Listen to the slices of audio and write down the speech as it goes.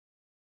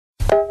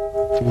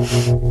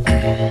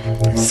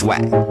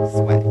Swag.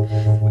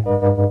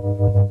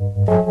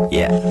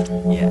 Yeah.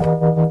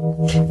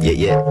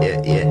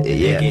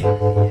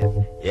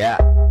 Yeah.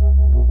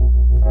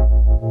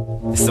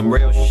 It's some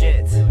real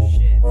shit.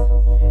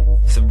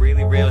 Some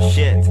really real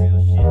shit.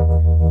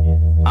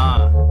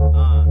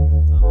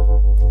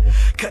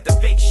 Cut the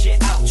fake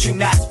shit out, you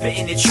not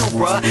spitting it true,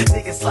 bruh.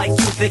 Niggas like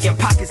you thinking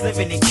pockets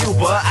living in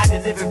Cuba. I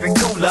deliver in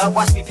cooler,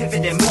 watch me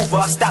pivot and move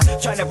up. Stop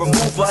trying to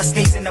remove us,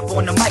 sneezing up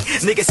on the mic.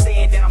 Niggas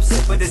saying that I'm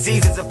sick, but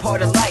disease is a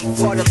part of life.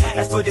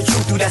 As for the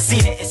truth, dude, I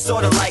seen it, it's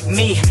sorta like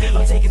me.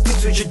 I'm taking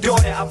pics with your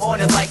daughter, I'm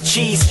on it like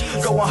cheese.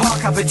 Going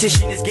hard,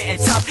 competition is getting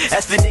tough.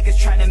 As for niggas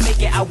trying to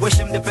make it, I wish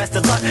them the best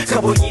of luck.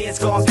 Couple years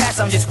going past,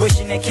 I'm just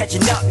wishing they're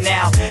catching up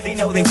now. They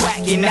know they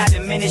whacking, I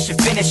diminish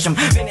and finish them.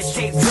 Finish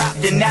tape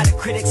dropped, and now the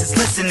critics is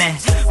listening.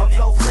 I'm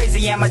so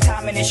crazy and my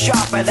timing is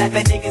sharp. I laugh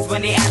at niggas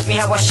when they ask me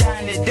how I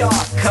shine in the dark.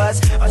 Cause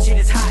our shit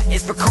is hot,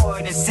 it's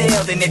recorded and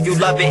sealed. And if you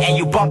love it and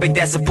you bump it,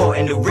 that's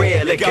supporting the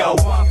real. Let go.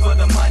 1 for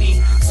the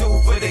money,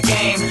 2 for the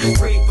game,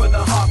 3 for the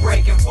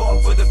heartbreak, and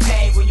 4 for the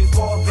pain. When you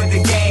fall for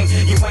the game,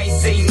 you ain't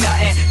seen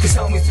nothing. Cause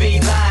homies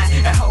be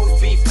lying and hoes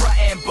be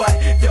frontin'. But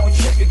don't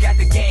trip, you got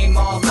the game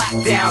all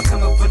locked down.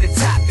 Coming for the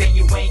top and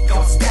you ain't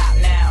gon' stop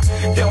now.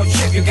 Don't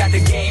trip, you got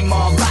the game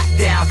all locked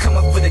down.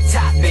 Coming for the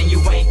top and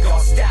you ain't gon'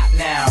 stop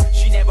now.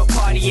 She never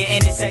party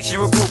at intersection,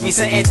 recruit me.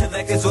 Some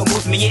intellect is what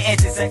moves me. It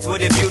intersects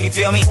with the beauty,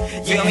 feel me?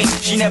 Feel me?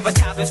 She never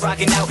topless,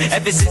 rocking out.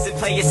 Ever since the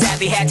player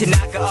sadly had to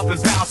knock her up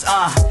and bounce.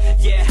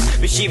 Yeah,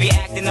 but she be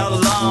acting all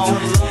alone,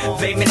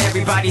 blaming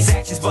everybody's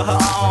actions but her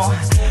own.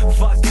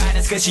 Fuck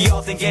guidance cause she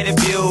often get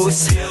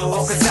abused.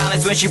 Awkward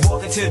silence when she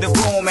walk into the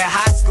room. At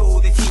high school,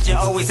 the teacher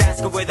always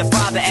ask her where the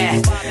father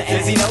at.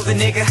 Does he know the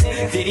nigga?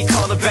 Did he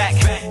call her back?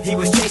 He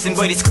was chasing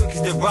but he's quick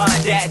as the run.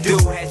 That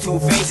dude had 2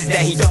 faces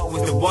that he thought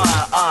was the one.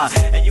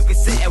 And you can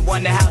sit and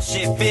wonder how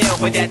shit feel,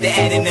 but at the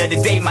end of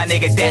the day, my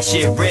nigga, that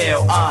shit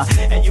real.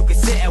 And you can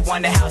sit and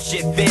wonder how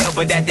shit feel,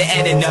 but at the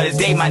end of the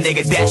day, my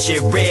nigga, that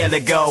shit real.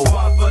 Let go.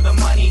 1 for the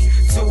money,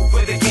 2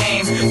 for the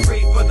game,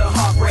 3 for the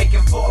heartbreak,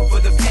 and 4 for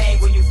the pain.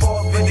 When you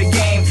fall for the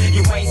game,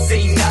 you ain't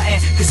seen nothing.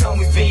 Cause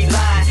homies be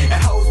lying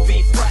and hoes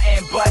be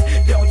frontin'. But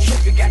don't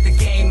trip, you got the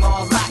game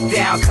all locked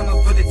down.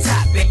 Coming for the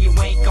top and you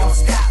ain't gon'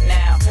 stop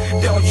now.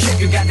 Don't trip,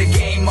 you got the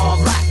game all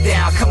locked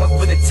down. Coming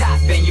for the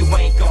top and you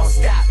ain't gon'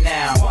 stop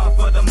now. 1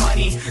 for the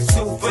money,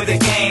 2 for the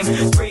game,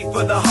 3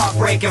 for the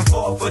heartbreak, and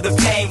 4 for the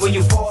pain. When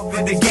you fall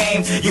for the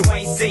game, you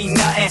ain't seen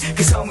nothing.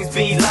 Cause homies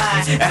be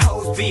lying and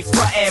hoes be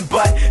frontin'.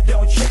 But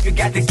don't trip, you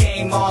got the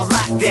game all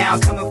locked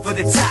down. Coming for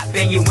the top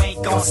and you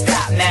ain't gon'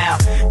 stop now.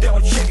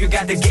 Don't trip, you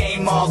got the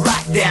game all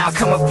locked down.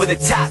 Coming for the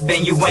top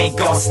and you ain't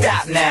gon'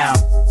 stop now.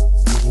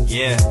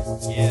 Yeah.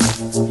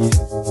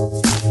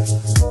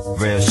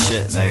 Real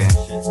shit, nigga.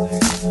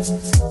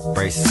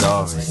 Braces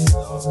always.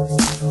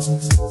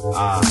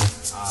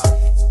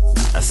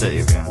 That's it,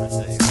 you man.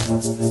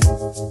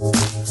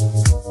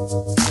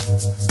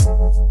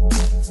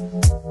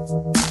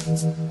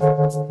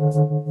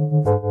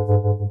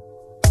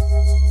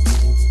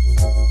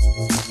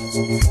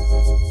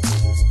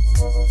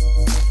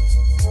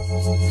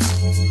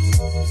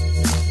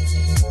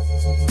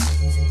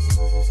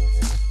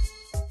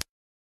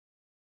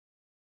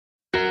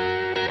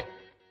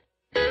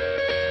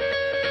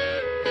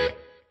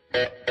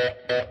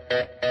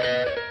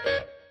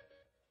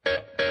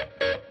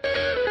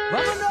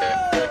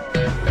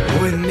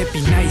 Wouldn't it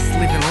be nice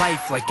living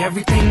life like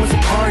everything was a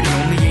party?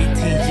 Only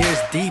 18 years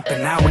deep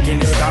and now we're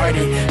getting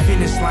started.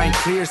 Finish line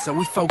clear so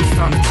we focused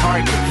on the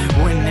target.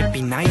 Wouldn't it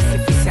be nice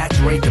if we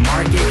saturate the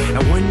market?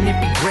 And wouldn't it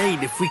be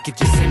great if we could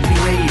just simply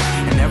rage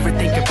and never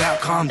think about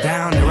calm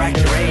down or act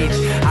your age?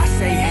 I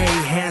say hey,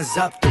 hands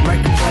up, the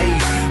record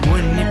plays.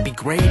 Wouldn't it be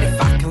great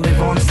if I could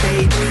live on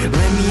stage?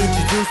 Let me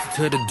introduce you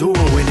to the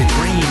duo with a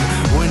dream.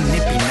 Wouldn't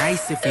it be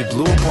nice if we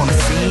blew up on a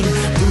scene?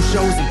 Do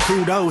shows in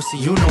Pluto, so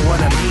you know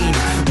what I mean.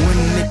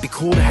 Wouldn't it be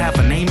cool to have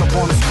a name up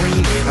on the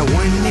screen? And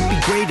wouldn't it be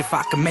great if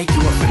I could make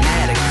you a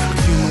fanatic?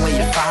 Accumulate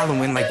a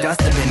following like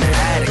dust up in the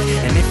attic.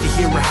 And if you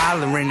hear her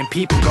hollering and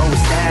people go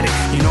ecstatic,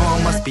 you know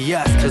it must be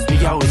us, cause we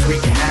always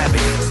wreaking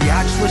havoc. See,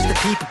 I just wish the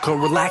people could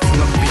relax and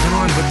look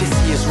beyond what this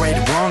year's right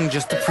or wrong.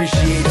 Just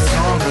appreciate the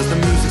song, cause the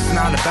music's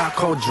not about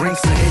cold drinks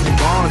and hitting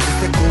bonds. It's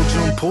the cool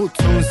tune, pull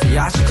tunes, so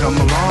y'all should come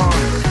along.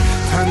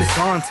 Turn this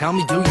on, tell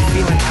me, do you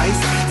feel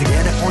enticed to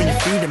get up on your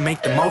feet and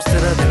make the most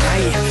out of the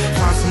night?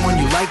 Find someone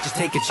you like, just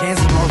take a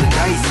chance and roll the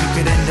dice. You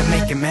could end up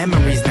making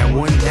memories, now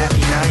wouldn't that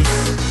be nice?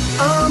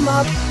 I'm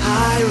up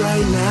high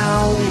right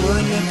now.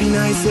 Wouldn't it be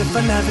nice if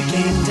I never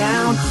came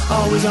down?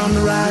 Always on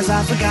the rise,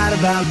 I forgot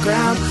about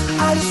ground.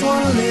 I just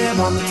wanna live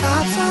on the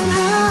top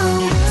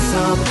somehow.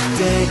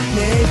 Someday,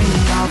 maybe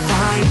I'll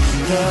find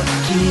the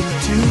key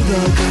to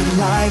the good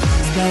life.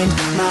 Spend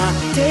my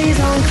days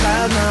on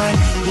cloud 9.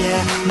 Yeah,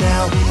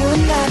 now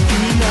wouldn't that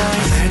be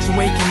nice? Imagine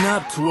waking up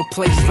up to a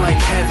place like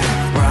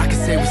heaven, where I can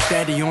say we're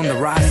steady on the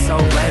rise, so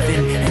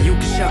living. And you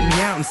can shut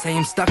me out and say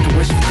I'm stuck and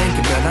wishful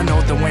thinking, but I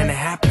know that when it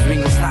happens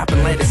we gon' stop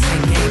and let it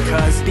sink in.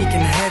 Cause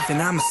speaking of heaven,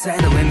 I'ma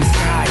settle in the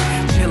sky,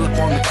 chill up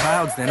on the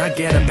clouds, then I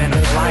get up and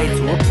I fly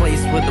to a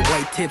place where the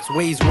white tips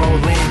waves roll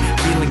in,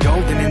 feeling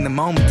golden in the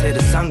moment till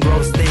the sun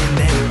grows thin.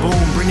 Then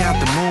boom, bring out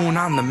the moon,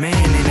 I'm the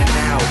man in it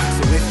now.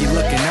 So if you're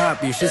looking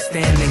up, you should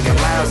stand and get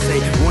loud. Say,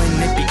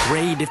 wouldn't it be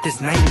great if this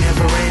night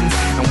never ends,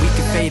 and we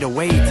could fade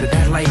away to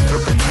that light for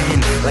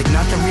pretend, like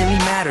nothing really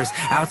matters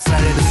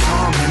outside of the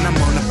song. And I'm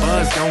on a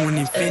buzz going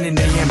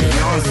infinity and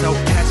beyond, so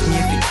catch me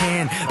if you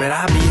can, but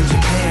I'll be in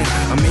Japan,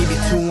 or maybe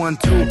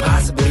 212,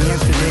 possibly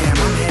Amsterdam.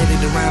 I'm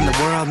headed around the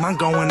world, I'm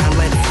going, I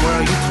let it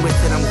swirl. You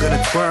twisted, I'm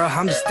gonna twirl,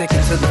 I'm just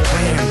sticking to the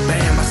plan.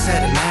 Bam, I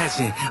said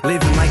imagine,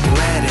 living like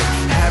Aladdin,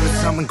 having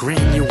someone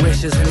granting your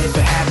wishes, and if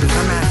it happens,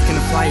 I'm asking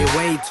to fly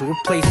away to a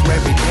place where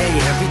every day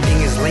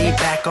everything is laid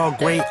back, all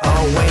great,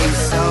 always.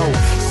 So,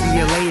 see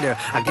you later,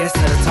 I guess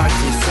that I'll talk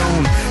to you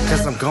soon,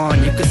 cause I'm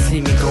gone, you can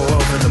see me go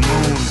over the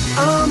moon.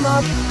 I'm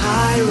up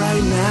high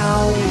right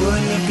now,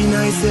 wouldn't it be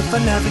nice if I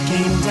never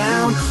came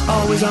down?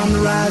 Always on the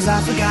rise,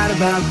 I forgot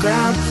about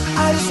ground,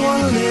 I just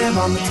wanna live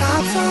on the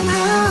top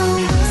somehow.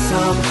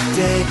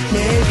 Someday,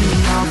 maybe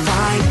I'll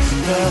find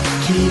the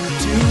key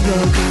to the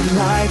good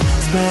life,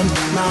 spend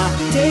my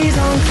days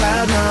on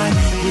cloud nine,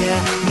 yeah,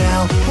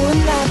 now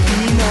wouldn't that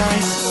be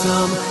nice?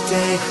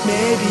 Someday,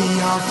 maybe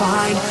I'll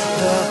find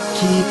the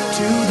key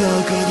to the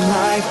good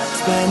life,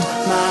 spend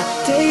my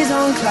days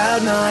on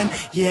cloud nine,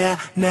 yeah,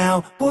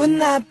 now wouldn't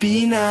that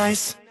be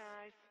nice?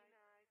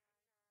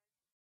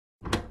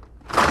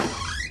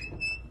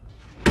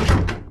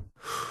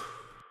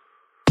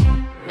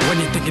 When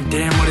you're thinking,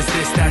 damn, what is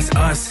this? That's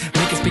us.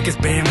 Making speakers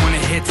bam when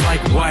it hits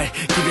like what?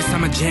 Give it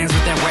summer jams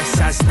with that west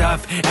side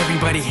stuff.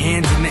 Everybody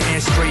hands in the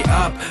air straight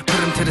up. Put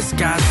them to the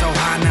sky so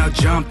high, now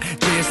jump.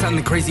 There's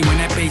something crazy when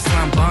that bass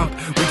line bump.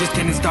 We just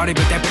getting started,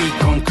 but that beat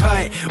gon'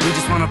 cut. We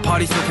just wanna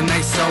party so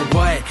tonight, so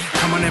what?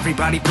 Come on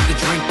everybody, put the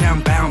drink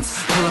down, bounce.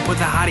 Pull up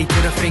with a hottie to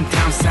the Fink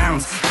Town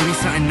sounds. Give me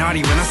something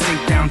naughty when I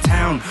sink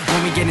downtown.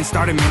 When we getting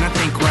started, man, I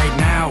think right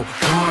now.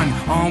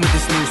 On with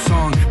this new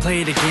song.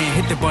 Play it again,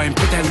 hit the button,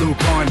 put that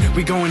loop on.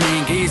 We going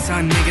in, get your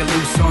son, nigga,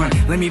 loose on.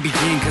 Let me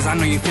begin, cause I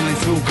know you're feeling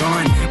too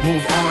gone.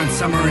 Move on,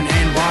 summer and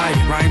NY.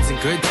 Rhymes and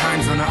good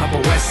times on the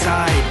Upper West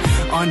Side.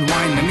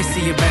 Unwind, let me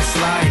see your best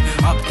slide.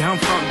 Up, down,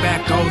 front,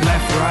 back, go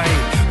left,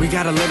 right. We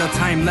got a little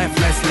time left,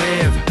 let's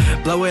live.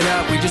 Blow it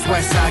up, we just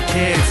West Side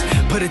kids.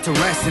 Put it to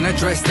rest and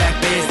address that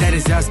biz. That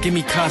is us, give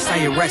me cuffs,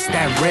 I arrest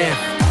that riff.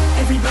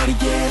 Everybody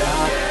get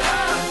up,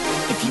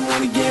 if you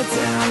wanna get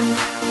down.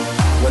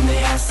 When they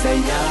ask, say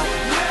up.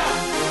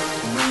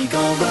 We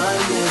gon' run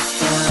this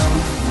town.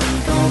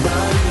 We gon'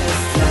 run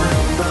this town.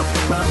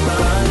 Run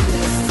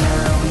this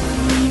town.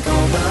 We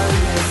gon' run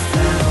this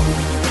town.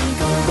 We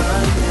gon'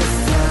 run this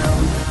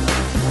town.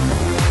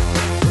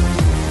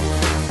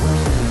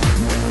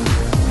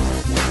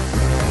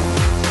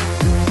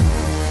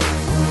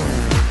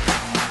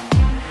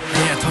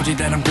 Yeah, I told you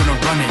that I'm gonna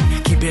run it.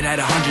 Keep it at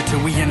 100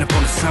 till we end up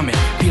on the summit.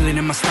 Feel it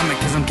in my stomach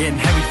cause I'm getting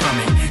heavy from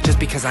it. Just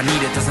because I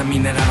need it doesn't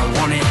mean that I don't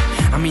want it.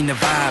 I mean the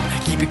vibe,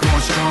 keep it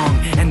going strong.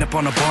 End up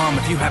on a bomb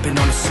if you happen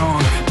on a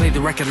song. Play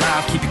the record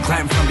live, keep it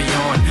clapping from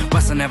beyond.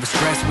 Bustin' never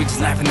stress, we just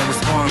laughing and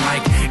respond.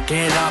 Like,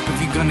 get up if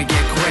you're gonna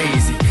get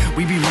crazy.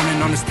 We be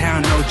running on this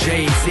town, no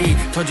Jay-Z.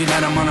 Told you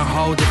that I'm on a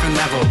whole different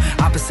level.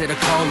 Opposite of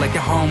cold, like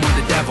the home of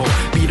the devil.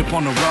 Beat up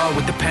on the road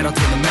with the pedal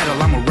to the metal.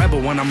 I'm a rebel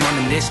when I'm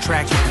running this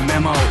track, check the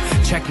memo.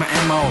 Check my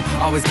MO,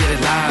 always get it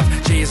live.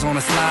 Jay is on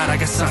the slide, I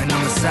got something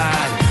on the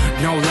side.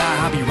 No lie,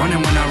 I be running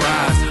when I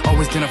rise.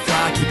 Always gonna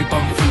fly, keep it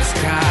bumping from the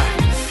sky.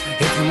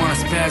 If you wanna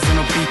spaz on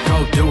a beat,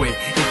 go do it.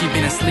 If you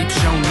been asleep,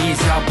 show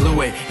knees, y'all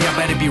blew it. Y'all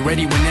better be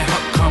ready when that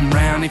hook come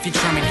round. If you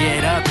tryna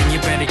get up, then you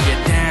better get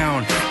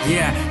down.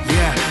 Yeah,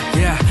 yeah,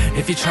 yeah.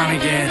 If you tryna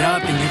get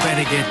up, then you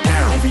better get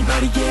down.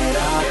 Everybody get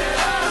up,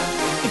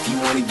 if you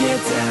wanna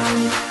get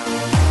down.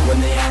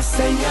 When they ask,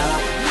 say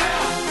up.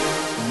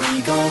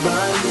 We gon'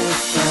 run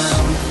this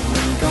town.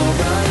 We gon'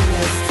 run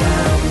this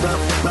town.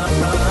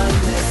 Run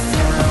this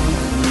town.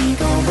 We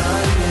gon'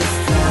 run this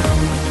town.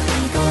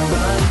 We gon'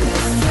 run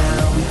this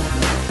town.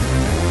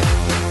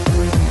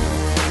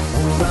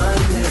 Run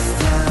this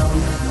town.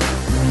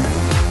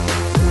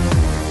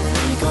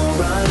 We gon'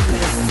 run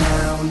this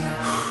town.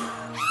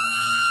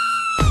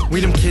 We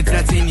them kids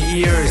that's in your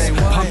ears.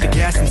 Pump the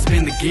gas and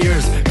spin the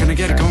gears. Gonna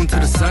get it going till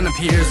the sun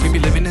appears. We be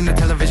living in the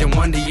television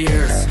wonder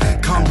years.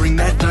 Come bring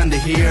that thunder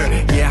here.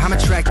 Yeah, I'm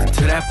attracted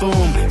to that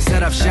boom.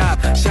 Set up shop,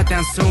 shut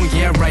down soon.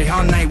 Yeah, right,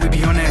 all night we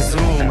be on that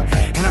Zoom.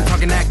 And I'm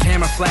talking that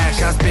camera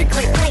flash. I spit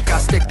click, click, I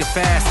stick to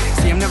fast.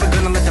 See, I'm never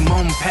gonna let the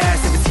moment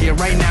pass. If it's here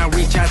right now,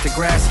 reach out to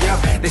grass.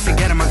 Yup, they say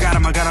get him, I got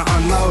him, I gotta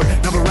unload.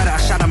 No Beretta, I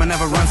shot him, I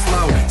never run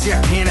slow. See,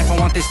 I can if I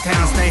want this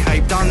town. Stay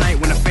hyped all night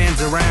when the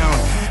fans around.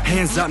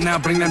 Hands up now,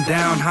 bring them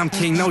down. I'm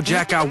king, no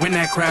jack, I win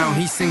that crown.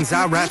 He sings,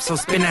 I rap, so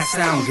spin that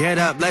sound. Get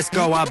up, let's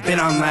go, I've been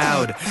on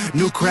loud.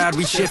 New crowd,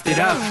 we shifted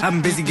up. I've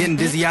been busy getting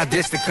dizzy, I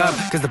dissed the cup.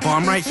 Cause the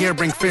bomb right here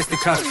bring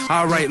fisticuffs.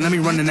 Alright, let me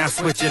run and now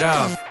switch it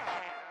up.